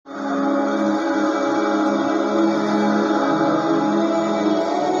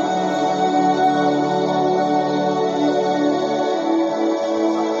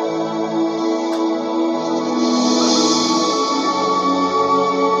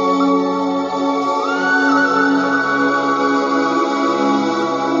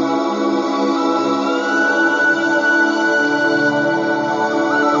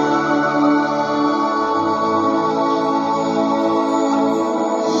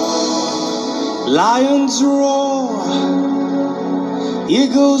Lions roar,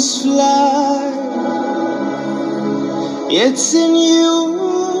 eagles fly. It's in you,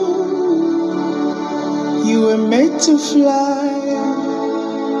 you were made to fly.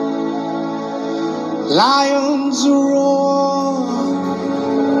 Lions roar,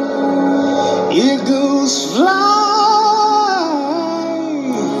 eagles fly.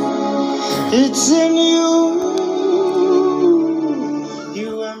 It's in you.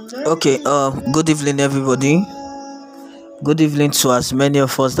 Okay, good evening, everybody. Good evening to as many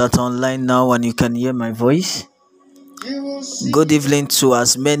of us that are online now and you can hear my voice. Good evening to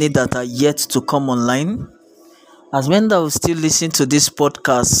as many that are yet to come online. As many that will still listen to this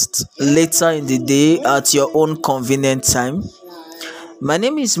podcast later in the day at your own convenient time. My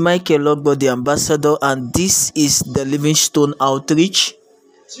name is Michael Logbo, the ambassador, and this is the Livingstone Outreach.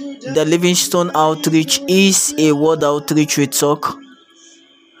 The Livingstone Outreach is a word outreach we talk.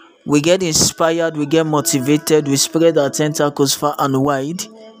 We get inspired, we get motivated, we spread our tentacles far and wide.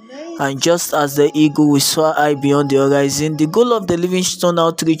 And just as the eagle, we soar high beyond the horizon. The goal of the Livingstone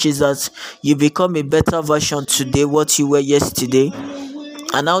Outreach is that you become a better version today, what you were yesterday.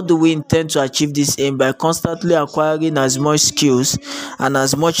 And how do we intend to achieve this aim? By constantly acquiring as much skills and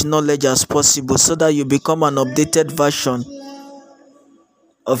as much knowledge as possible so that you become an updated version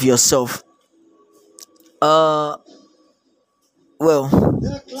of yourself. Well,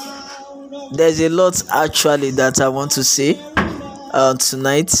 there's a lot actually that I want to say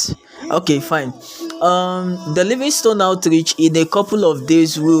tonight. Okay, fine. The Livingstone Outreach in a couple of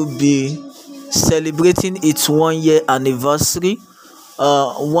days will be celebrating its 1 year anniversary.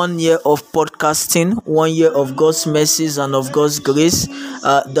 1 year of podcasting, 1 year of God's mercies and of God's grace,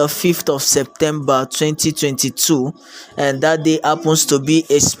 the 5th of September 2022, and that day happens to be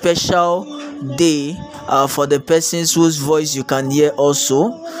a special day for the persons whose voice you can hear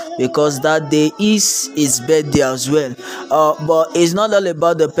also, because that day is his birthday as well. But it's not all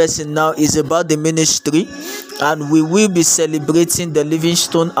about the person now, it's about the ministry, and we will be celebrating the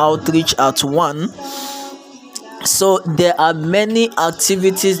Livingstone Outreach at 1. So there are many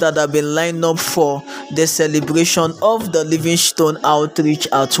activities that have been lined up for the celebration of the Livingstone Outreach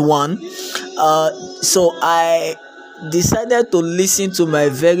at 1. So I decided to listen to my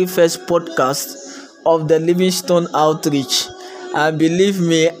very first podcast of the Livingstone Outreach, and believe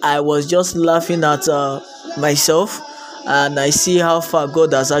me, I was just laughing at myself, and I see how far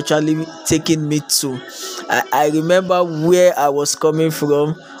God has actually taken me to. I remember where I was coming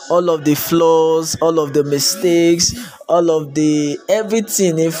from, all of the flaws, all of the mistakes, all of the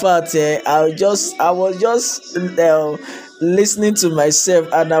everything. In fact, I was just listening to myself,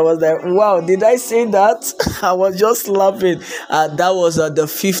 and I was like, wow, did I say that? I was just laughing. That was the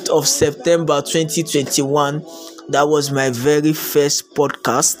 5th of September 2021. That was my very first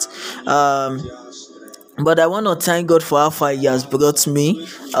podcast. But I want to thank God for how far He has brought me.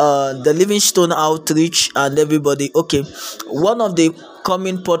 The Livingstone Outreach and everybody. Okay, one of the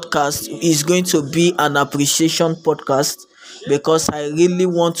coming podcasts is going to be an appreciation podcast, because I really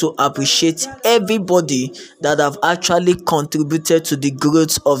want to appreciate everybody that have actually contributed to the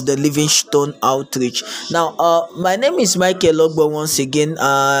growth of the Livingstone Outreach. Now, my name is Michael Logbo once again,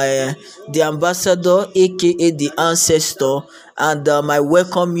 the ambassador, aka the ancestor, and I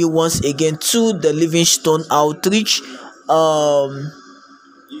welcome you once again to the Livingstone Outreach.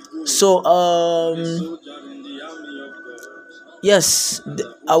 Yes,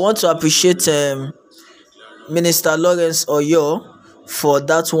 I want to appreciate Minister Lawrence Oyo for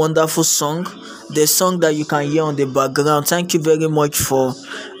that wonderful song, the song that you can hear on the background. Thank you very much for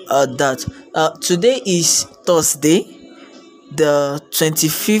that. Today is Thursday, the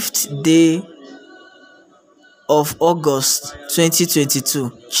 25th day of August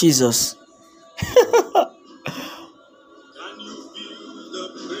 2022. Jesus.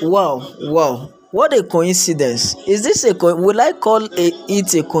 Wow. What a coincidence. Is this will I call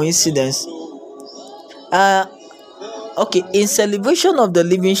it a coincidence? Okay, in celebration of the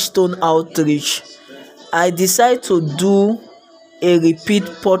Livingstone Outreach, I decided to do a repeat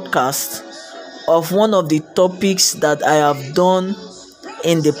podcast of one of the topics that I have done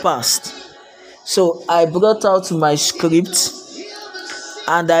in the past. So I brought out my script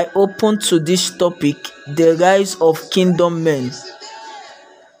and I opened to this topic, the rise of kingdom men.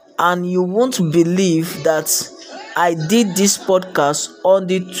 And you won't believe that I did this podcast on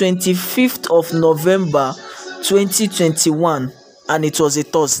the 25th of November 2021, and it was a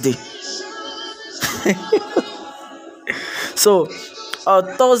Thursday. So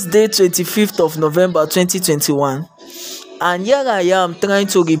Thursday 25th of November 2021, and here I am trying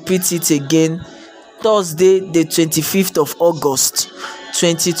to repeat it again, Thursday the 25th of August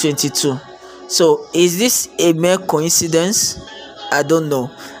 2022. So is this a mere coincidence? I don't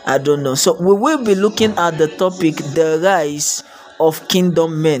know. I don't know. So we will be looking at the topic, the rise of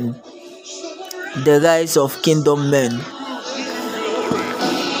kingdom men. The rise of kingdom men.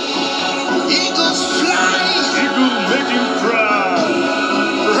 Eagles fly. Eagle making proud.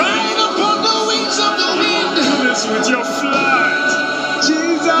 Ride upon the wings of the wind. Do this with your flight.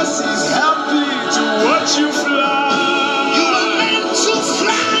 Jesus is happy to watch you fly. You are meant to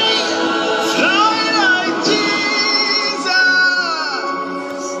fly. Fly like Jesus.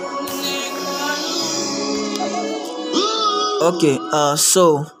 Okay,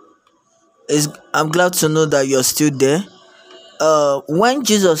 so I'm glad to know that you're still there. When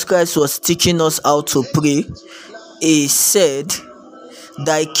Jesus Christ was teaching us how to pray, he said,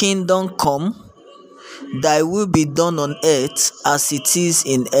 "Thy kingdom come, thy will be done on earth as it is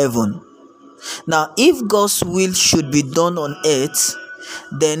in heaven." Now, if God's will should be done on earth,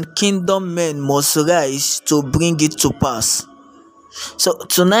 then kingdom men must rise to bring it to pass. So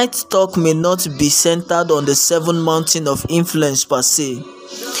tonight's talk may not be centered on the 7 mountains of influence per se,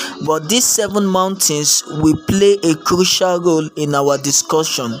 but these 7 mountains will play a crucial role in our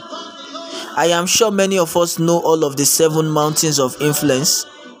discussion. I am sure many of us know all of the 7 mountains of influence.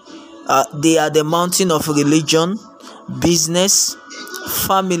 They are the mountain of religion, business,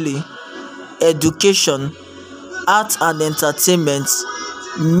 family, education, art and entertainment,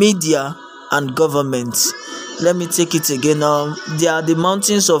 media, and government. Let me take it again. They are the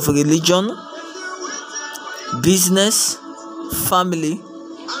mountains of religion, business, family,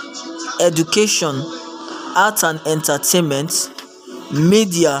 education, art and entertainment,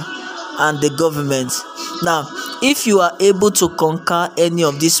 media, and the government. Now, if you are able to conquer any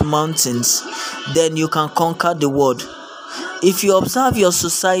of these mountains, then you can conquer the world. If you observe your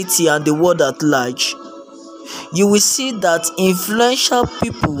society and the world at large, you will see that influential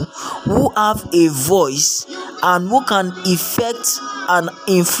people who have a voice and who can effect and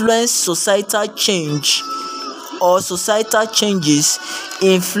influence societal change or societal changes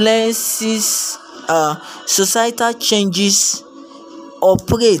societal changes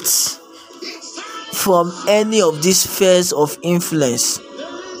operate from any of these spheres of influence.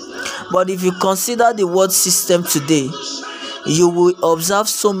 But if you consider the world system today, you will observe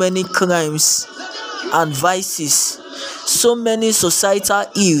so many crimes and vices, so many societal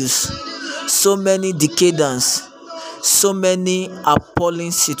ills, so many decadence, so many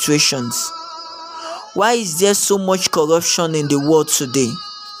appalling situations. Why is there so much corruption in the world today?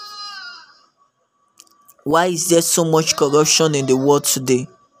 Why is there so much corruption in the world today?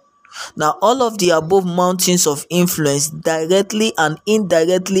 Now, all of the above mountains of influence directly and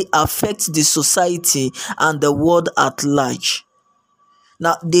indirectly affect the society and the world at large.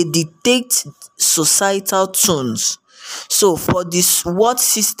 Now, they dictate societal tones. So, for this world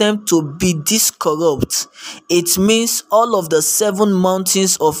system to be this corrupt, it means all of the 7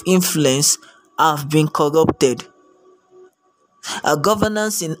 mountains of influence have been corrupted.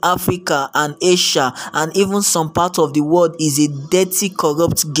 Governance in Africa and Asia and even some part of the world is a dirty,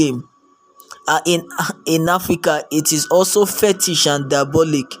 corrupt game. In Africa, it is also fetish and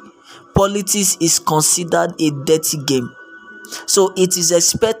diabolic. Politics is considered a dirty game. So it is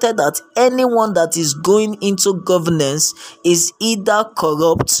expected that anyone that is going into governance is either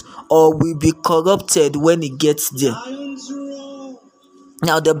corrupt or will be corrupted when he gets there.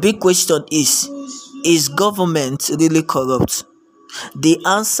 Now the big question is government really corrupt? The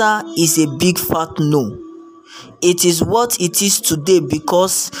answer is a big fat no. It is what it is today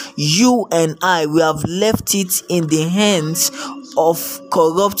because you and we have left it in the hands of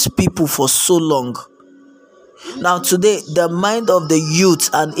corrupt people for so long. Now today, the mind of the youth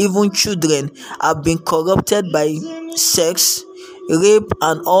and even children have been corrupted by sex, rape,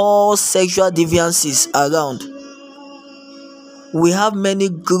 and all sexual deviances around. We have many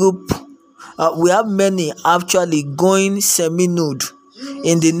actually going semi-nude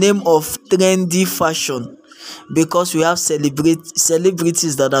in the name of trendy fashion because we have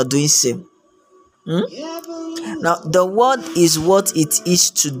celebrities that are doing same. Now the world is what it is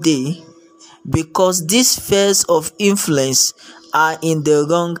today because these spheres of influence are in the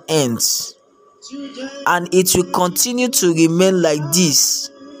wrong hands, and it will continue to remain like this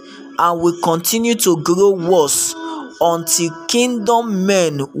and will continue to grow worse until kingdom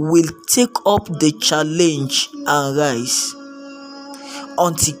men will take up the challenge and rise.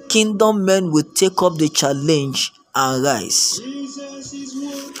 Until kingdom men will take up the challenge and rise. Jesus is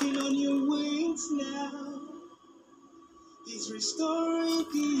walking on your wings now. He's restoring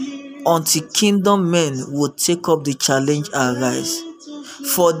the years. Until kingdom men will take up the challenge and rise.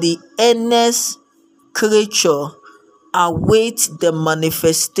 For the earnest creature await the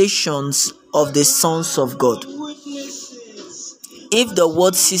manifestations of the sons of God. If the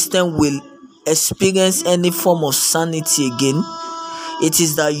world system will experience any form of sanity again, it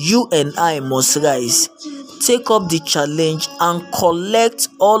is that you and I must rise, take up the challenge, and collect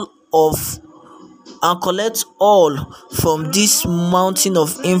all from this mountain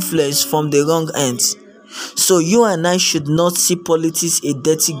of influence from the wrong ends. So you and I should not see politics a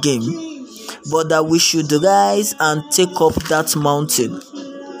dirty game, but that we should rise and take up that mountain.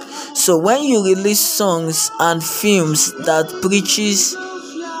 So when you release songs and films that preaches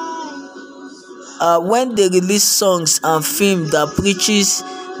when they release songs and film that preaches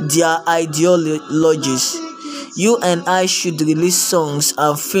their ideologies, you and I should release songs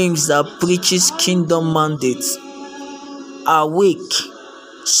and films that preaches kingdom mandates. Awake,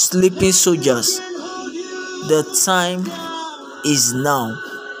 sleeping soldiers, the time is now.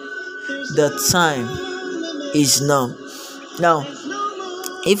 The time is now. Now,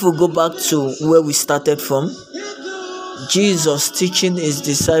 if we go back to where we started from, Jesus teaching his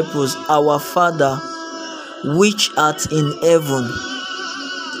disciples, Our Father, which art in heaven,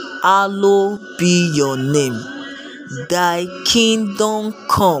 hallowed be your name. Thy kingdom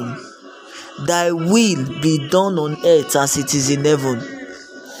come, thy will be done on earth as it is in heaven.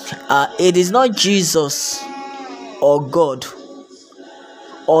 It is not Jesus or God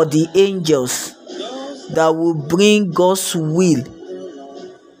or the angels that will bring God's will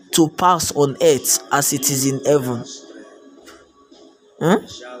to pass on earth as it is in heaven.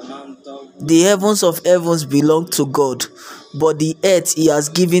 The heavens of heavens belong to God, but the earth he has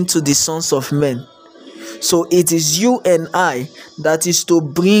given to the sons of men. So it is you and I that is to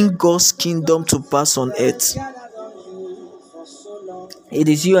bring God's kingdom to pass on earth. It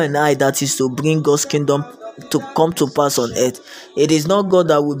is you and I that is to bring God's kingdom to come to pass on earth. It is not God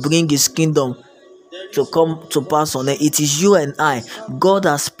that will bring his kingdom to come to pass on earth. It is you and I. God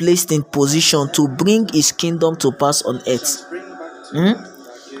has placed in position to bring his kingdom to pass on earth.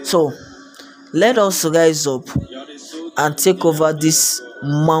 So let us rise up and take over these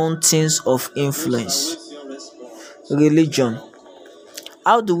mountains of influence. Religion.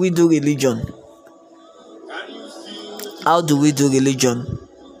 How do we do religion? How do we do religion?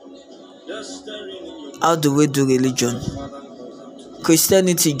 How do we do religion?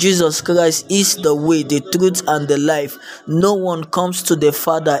 Christianity, Jesus Christ is the way, the truth, and the life. No one comes to the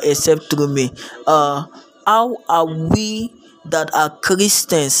Father except through me. How are we that are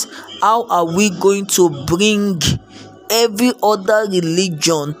Christians? How are we going to bring every other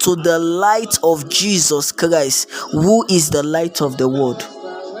religion to the light of Jesus Christ, who is the light of the world?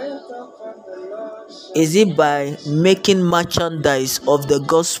 Is it by making merchandise of the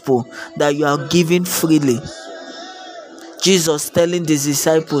gospel that you are giving freely? Jesus telling his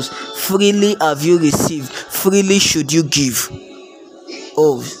disciples, freely have you received, freely should you give.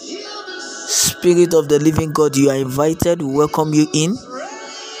 Oh, Spirit of the living God, you are invited. We welcome you in.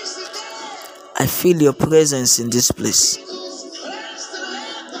 I feel your presence in this place.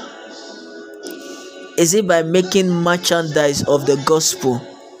 Is it by making merchandise of the gospel,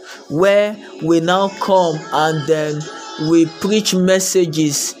 where we now come and then we preach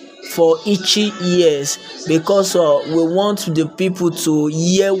messages for itchy ears, because we want the people to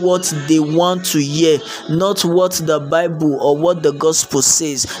hear what they want to hear, not what the Bible or what the gospel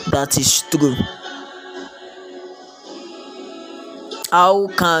says that is true? How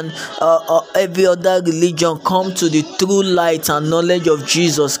can every other religion come to the true light and knowledge of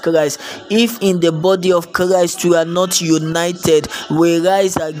Jesus Christ if in the body of Christ we are not united? We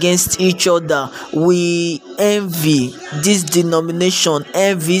rise against each other. We envy this denomination,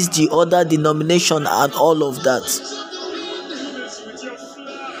 envies the other denomination, and all of that.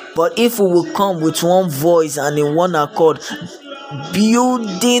 But if we will come with one voice and in one accord,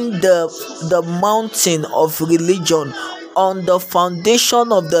 building the mountain of religion on the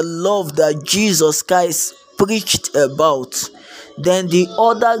foundation of the love that Jesus Christ preached about, then the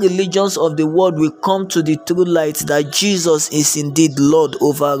other religions of the world will come to the true light that Jesus is indeed Lord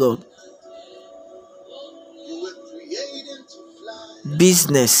over all.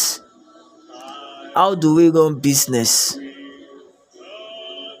 Business. How do we run business?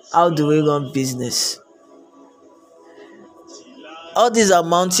 How do we run business? All these are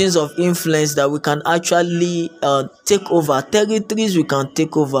mountains of influence that we can actually take over, territories we can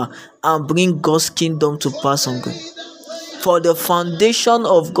take over and bring God's kingdom to pass on God. For the foundation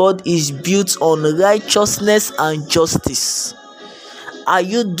of God is built on righteousness and justice. Are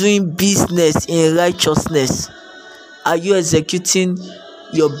you doing business in righteousness? Are you executing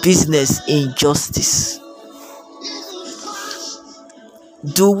your business in justice?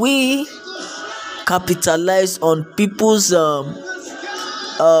 Do we capitalize on people's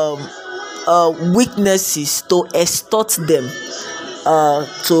weaknesses to extort them,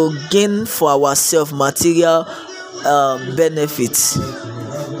 to gain for ourselves material benefits.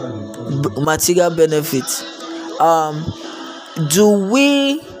 Do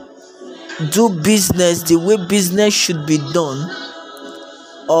we do business the way business should be done,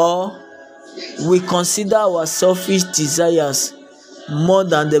 or we consider our selfish desires more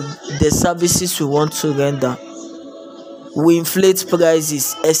than the services we want to render? We inflate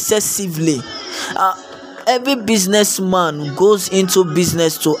prices excessively. Every businessman goes into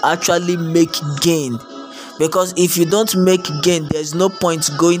business to actually make gain, because if you don't make gain, there's no point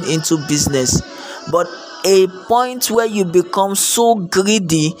going into business. But a point where you become so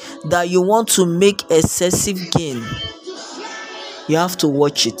greedy that you want to make excessive gain, you have to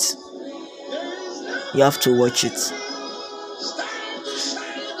watch it.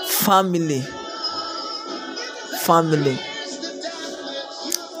 Family.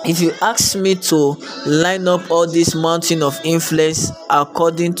 If you ask me to line up all this mountain of influence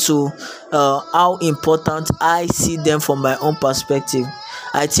according to how important I see them from my own perspective,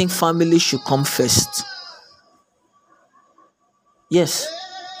 I think family should come first. Yes,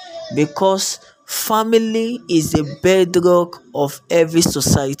 because family is the bedrock of every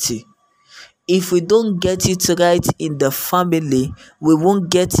society. If we don't get it right in the family, we won't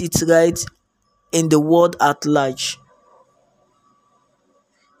get it right in the world at large.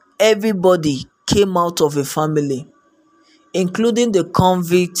 Everybody came out of a family, including the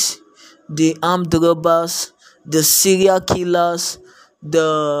convicts, the armed robbers, the serial killers,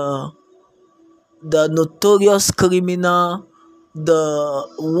 the notorious criminal, the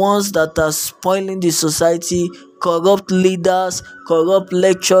ones that are spoiling the society, corrupt leaders, corrupt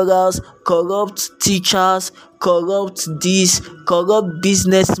lecturers, corrupt teachers, corrupt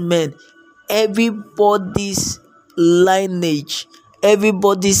businessmen. Everybody's lineage,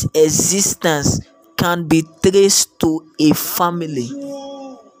 everybody's existence can be traced to a family.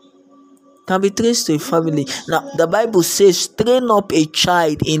 Now, the Bible says, train up a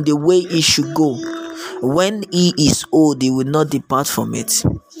child in the way he should go. When he is old, he will not depart from it.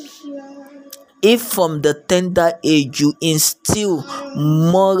 If from the tender age you instill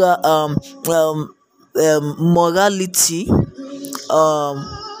morality,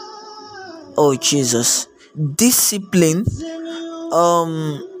 discipline,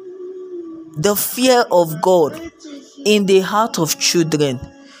 the fear of God in the heart of children,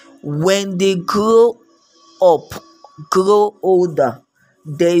 when they grow older,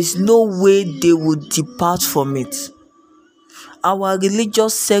 there is no way they would depart from it. Our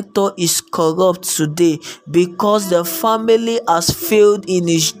religious sector is corrupt today because the family has failed in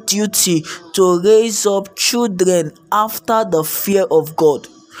its duty to raise up children after the fear of God,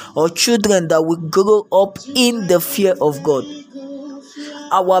 or children that will grow up in the fear of God.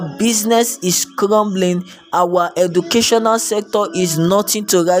 Our business is crumbling. Our educational sector is nothing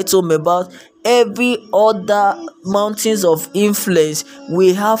to write home about. Every other mountains of influence,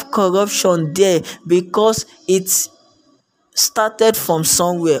 we have corruption there because it's started from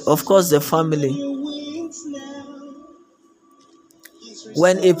somewhere. Of course, the family.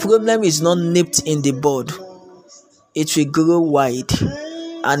 When a problem is not nipped in the bud, it will grow wide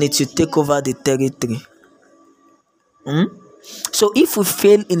and it will take over the territory. So if we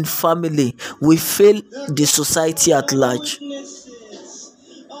fail in family, we fail the society at large.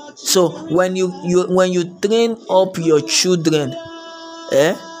 So when you train up your children,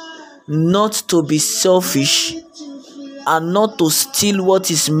 not to be selfish and not to steal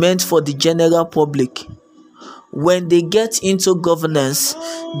what is meant for the general public, when they get into governance,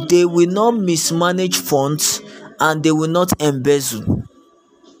 they will not mismanage funds and they will not embezzle.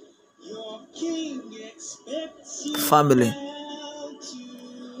 Family.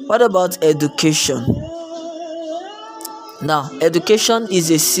 What about education? Now, education is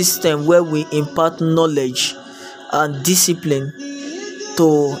a system where we impart knowledge and discipline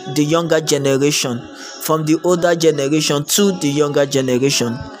to the younger generation, from the older generation to the younger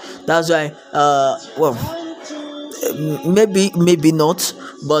generation. That's why, maybe not,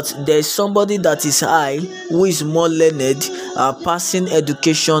 but there's somebody that is high who is more learned, passing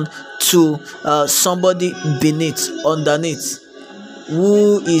education to somebody underneath,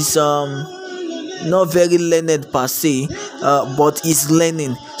 who is not very learned per se, but is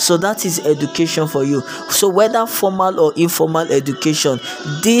learning. So that is education for you. So whether formal or informal education,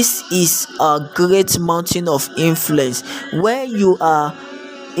 this is a great mountain of influence where you are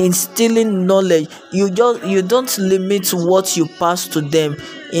instilling knowledge. You don't limit what you pass to them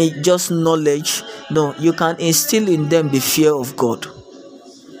in just knowledge. No, you can instill in them the fear of God.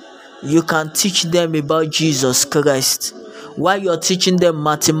 You can teach them about Jesus Christ. While you're teaching them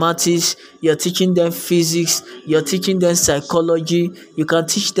mathematics, you're teaching them physics, you're teaching them psychology, you can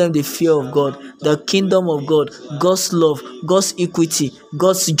teach them the fear of God, the kingdom of God, God's love, God's equity,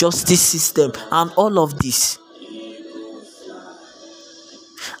 God's justice system, and all of this.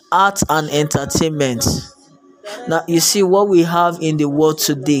 Art and entertainment. Now, you see what we have in the world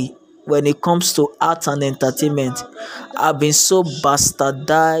today when it comes to art and entertainment have been so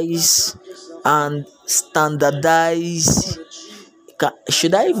bastardized and standardized.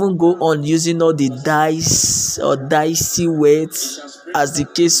 Should I even go on using all the dice or dicey words as the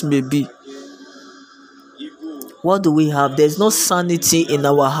case may be? What do we have? There's no sanity in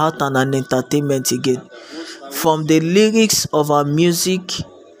our art and entertainment again. From the lyrics of our music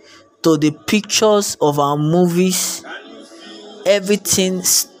to the pictures of our movies, everything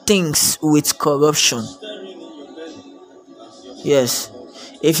stinks with corruption. Yes,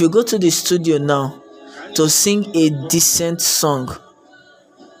 if you go to the studio now to sing a decent song,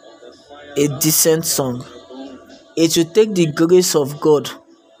 it will take the grace of God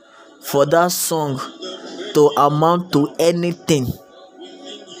for that song to amount to anything,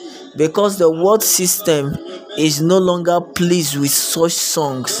 because the world system is no longer pleased with such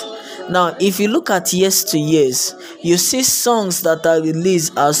songs. Now, if you look at years to years, you see songs that are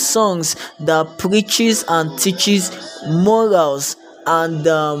released as songs that preaches and teaches morals and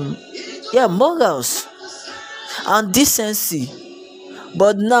morals and decency.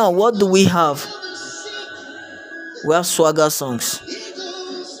 But now, what do we have? We have swagger songs.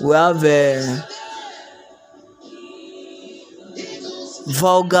 We have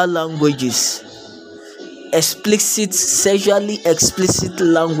vulgar languages, sexually explicit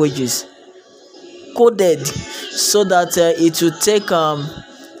languages, coded so that it will take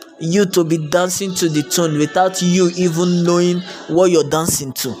you to be dancing to the tune without you even knowing what you're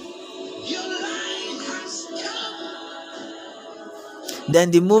dancing to.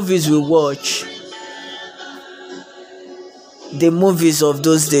 Then the movies we watch, the movies of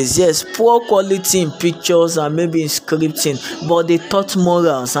those days, yes, poor quality in pictures and maybe in scripting, but they taught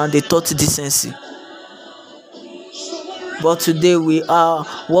morals and they taught decency. But today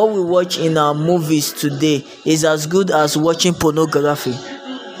what we watch in our movies today is as good as watching pornography.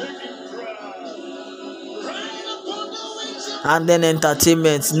 And then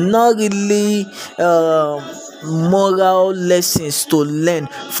entertainment, not really moral lessons to learn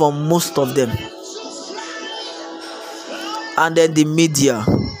from most of them. And then the media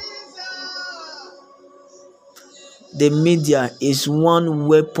is one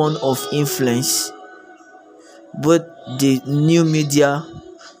weapon of influence. Both the new media,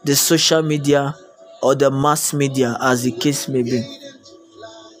 the social media, or the mass media, as the case may be.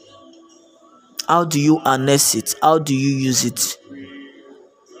 How do you harness it? How do you use it?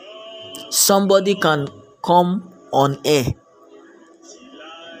 Somebody can come on air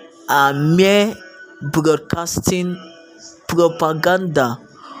and mere broadcasting propaganda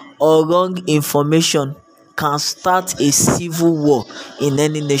or wrong information can start a civil war in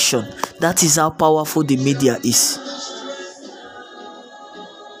any nation. That is how powerful the media is.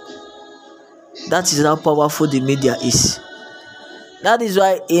 That is how powerful the media is. That is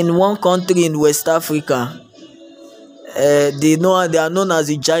why in one country in West Africa, they are known as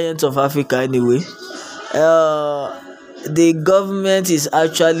the giants of Africa anyway. The government is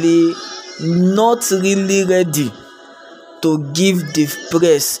actually not really ready to give the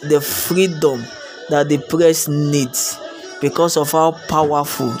press the freedom that the press needs because of how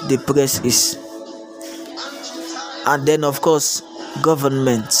powerful the press is. And then, of course,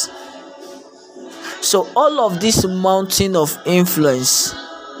 government. So all of this mountain of influence,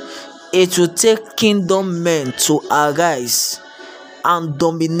 it will take kingdom men to arise and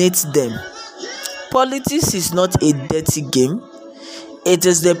dominate them. Politics is not a dirty game. It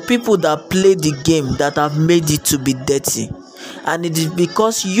is the people that play the game that have made it to be dirty. And it is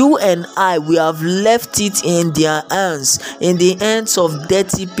because you and I, we have left it in their hands, in the hands of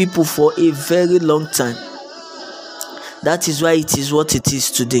dirty people for a very long time. That is why it is what it is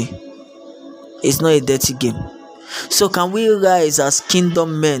today. It's not a dirty game. So can we rise as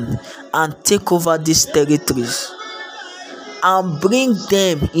kingdom men and take over these territories and bring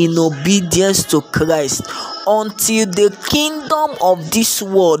them in obedience to Christ until the kingdom of this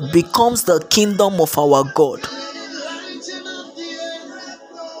world becomes the kingdom of our God?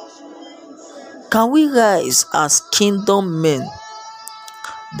 Can we rise as kingdom men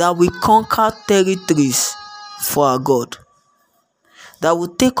that will conquer territories for our God, that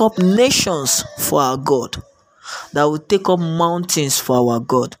will take up nations for our God, that will take up mountains for our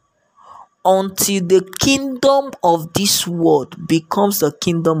God, until the kingdom of this world becomes the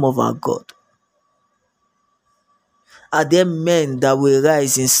kingdom of our God? Are there men that will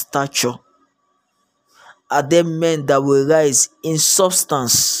rise in stature? Are there men that will rise in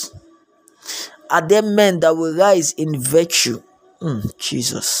substance? Are there men that will rise in virtue?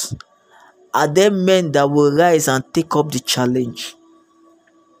 Jesus. Are there men that will rise and take up the challenge?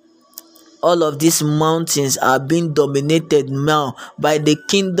 All of these mountains are being dominated now by the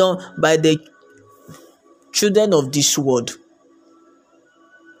kingdom, by the children of this world.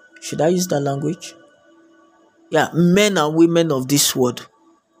 Should I use that language? Yeah, men and women of this world.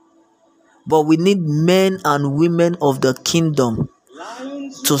 But we need men and women of the kingdom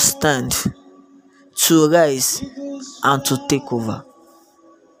to stand, to rise, and to take over.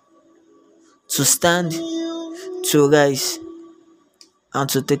 To stand, to rise, and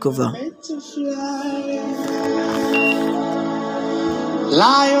to take over.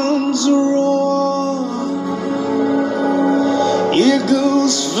 Lions roar,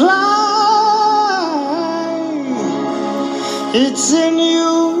 eagles fly. It's in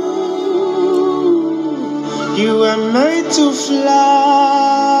you. You are made to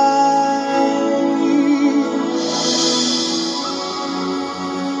fly.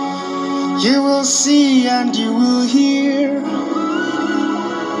 You will see and you will hear.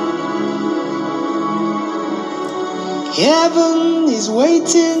 Heaven is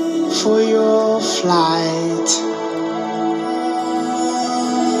waiting for your flight.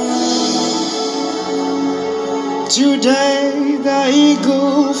 Today the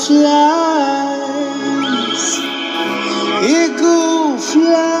eagle flies. Eagle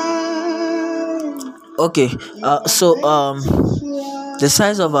fly. Okay, so the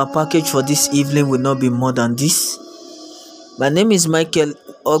size of our package for this evening will not be more than this. My name is Michael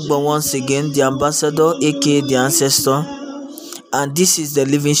Ogbo, once again, the ambassador, aka the ancestor, and this is the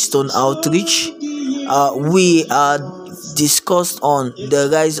Livingstone Outreach. We are discussed on the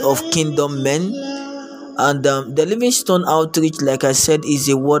rise of kingdom men, and the Livingstone Outreach, like I said, is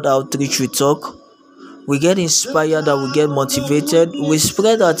a word outreach. We talk, we get inspired, and we get motivated. We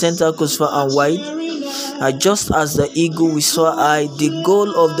spread our tentacles far and wide. Just as the eagle we saw high, the goal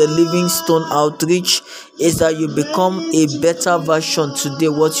of the Livingstone Outreach is that you become a better version today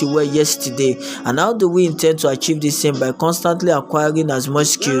what you were yesterday. And how do we intend to achieve this same? By constantly acquiring as much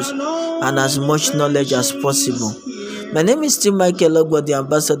skills and as much knowledge as possible. My name is Tim Michael Ogbo, the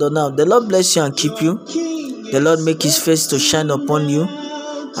ambassador. Now, the Lord bless you and keep you. The Lord make his face to shine upon you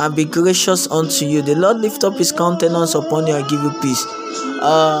and be gracious unto you. The Lord lift up his countenance upon you and give you peace.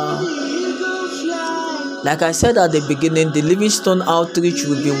 Like I said at the beginning, the Livingstone Outreach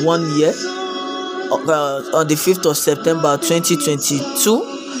will be 1 year on the 5th of September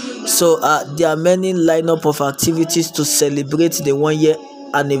 2022. So there are many lineup of activities to celebrate the 1 year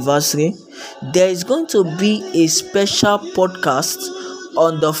anniversary. There is going to be a special podcast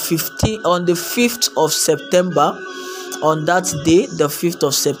on the 5th of September. On that day, the 5th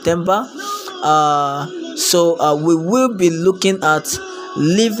of September. So we will be looking at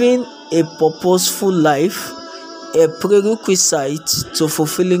living a purposeful life, a prerequisite to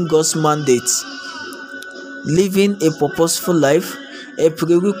fulfilling God's mandate. Living a purposeful life, a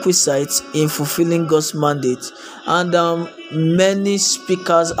prerequisite in fulfilling God's mandate. And many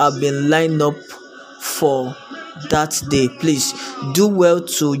speakers have been lined up for that day. Please do well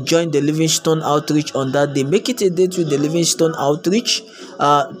to join the Livingstone Outreach on that day. Make it a date with the Livingstone Outreach.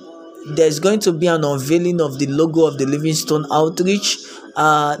 There's going to be an unveiling of the logo of the Livingstone Outreach.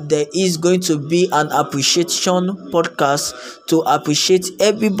 There is going to be an appreciation podcast to appreciate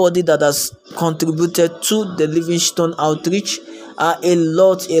everybody that has contributed to the Livingstone Outreach. A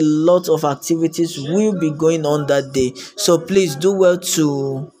lot of activities will be going on that day. So please do well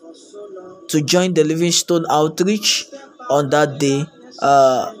to join the Livingstone Outreach on that day.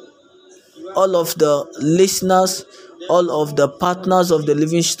 All of the listeners, all of the partners of the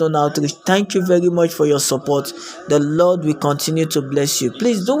Livingstone Outreach, thank you very much for your support. The Lord will continue to bless you.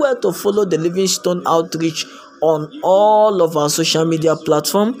 Please do well to follow the Livingstone Outreach on all of our social media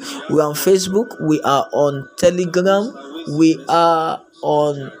platforms. We are on Facebook, we are on Telegram, we are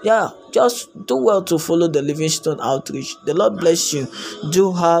on, just do well to follow the Livingstone Outreach. The Lord bless you.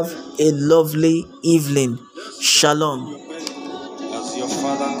 Do have a lovely evening. Shalom. As your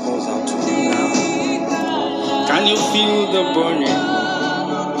Father calls out to you now, can you feel the burning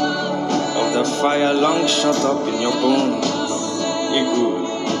of the fire long shut up in your bones? Eagle.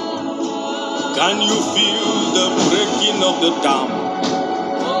 Can you feel the breaking of the dam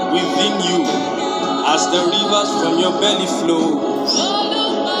within you as the rivers from your belly flow?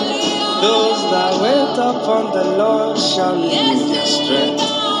 Those that wait upon the Lord shall renew their strength.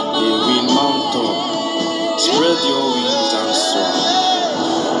 They will mount up, spread your wings and soar.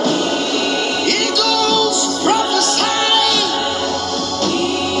 Eagles prophesy.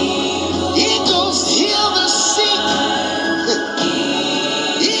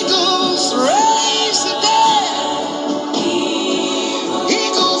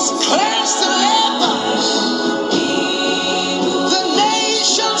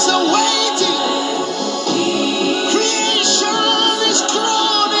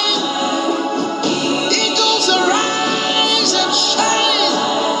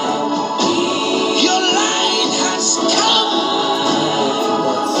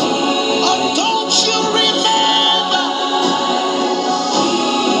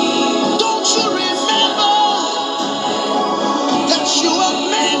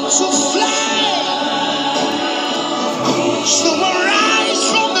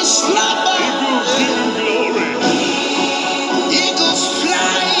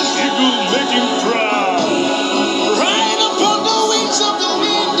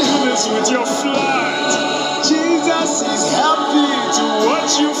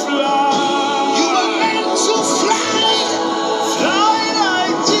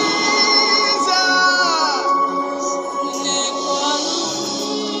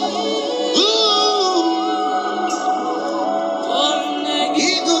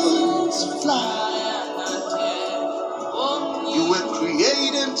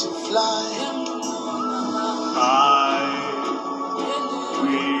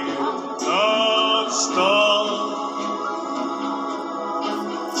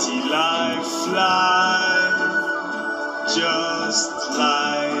 Will I fly just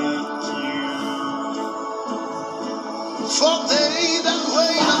like you? For they that